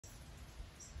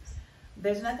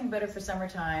There's nothing better for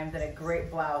summertime than a great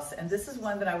blouse. And this is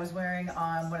one that I was wearing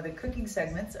on one of the cooking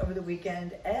segments over the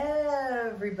weekend.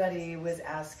 Everybody was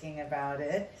asking about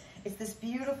it. It's this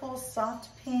beautiful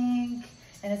soft pink,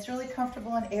 and it's really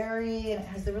comfortable and airy, and it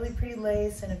has the really pretty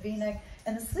lace and a V-neck.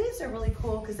 And the sleeves are really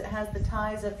cool because it has the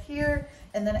ties up here,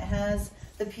 and then it has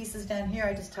the pieces down here.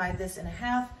 I just tied this in a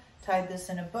half, tied this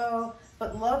in a bow,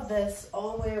 but love this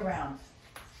all the way around.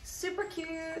 Super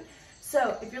cute.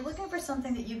 So if you're looking for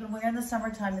something that you can wear in the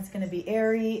summertime that's gonna be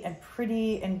airy and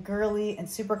pretty and girly and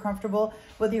super comfortable,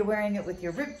 whether you're wearing it with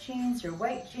your ripped jeans, your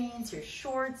white jeans, your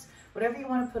shorts, whatever you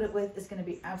wanna put it with is gonna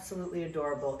be absolutely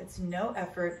adorable. It's no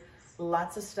effort,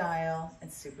 lots of style,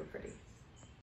 and super pretty.